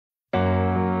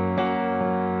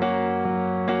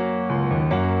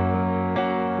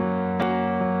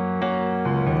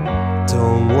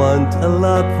don't want a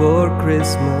lot for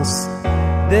Christmas.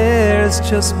 There's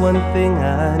just one thing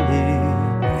I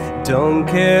need. Don't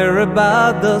care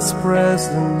about those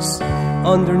presents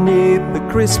underneath the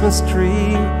Christmas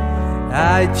tree.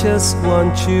 I just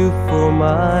want you for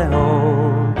my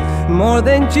own, more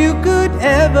than you could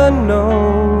ever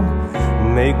know.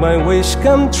 Make my wish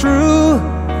come true.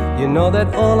 You know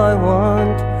that all I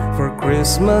want for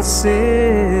Christmas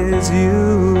is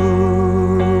you.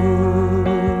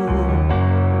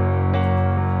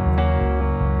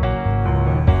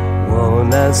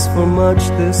 Won't ask for much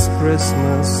this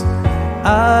Christmas.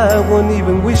 I won't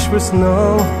even wish for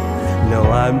snow. No,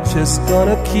 I'm just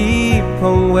gonna keep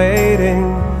on waiting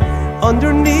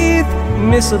underneath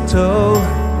mistletoe.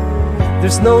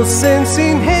 There's no sense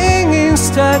in hanging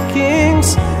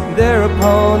stockings there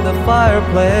upon the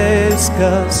fireplace,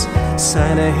 'cause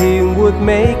Santa, he would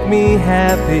make me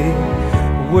happy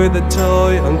with a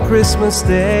toy on Christmas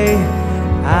Day.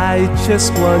 I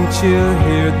just want you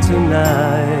here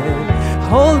tonight,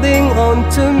 holding on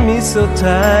to me so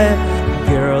tight.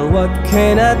 Girl, what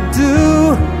can I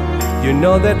do? You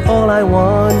know that all I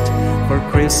want for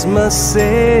Christmas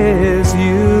is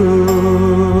you.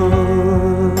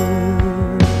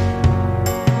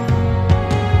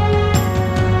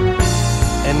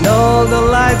 And all the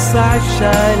lights are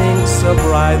shining so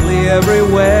brightly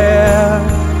everywhere,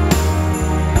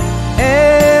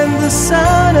 and the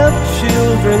sound of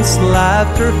children's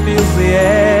laughter fills the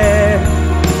air,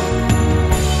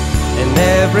 and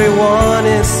everyone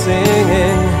is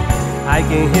singing. I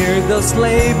can hear those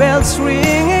sleigh bells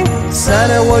ringing.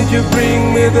 Santa, won't you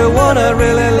bring me the one I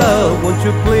really love? Won't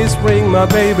you please bring my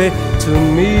baby to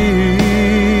me?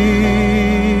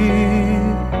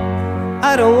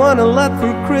 I don't want a lot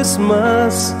for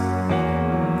Christmas.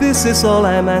 This is all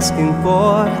I'm asking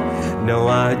for. No,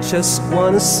 I just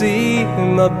wanna see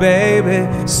my baby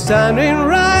standing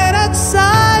right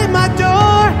outside my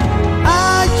door.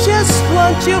 I just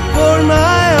want you for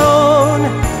my own,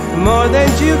 more than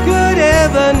you could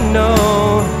ever know.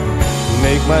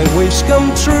 Make my wish come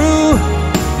true.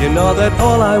 You know that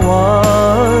all I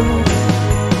want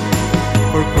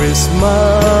for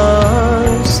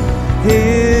Christmas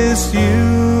is you.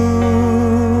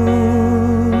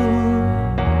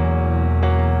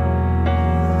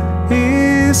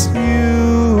 Is you.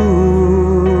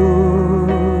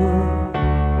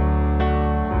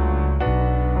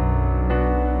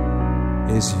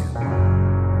 Is you.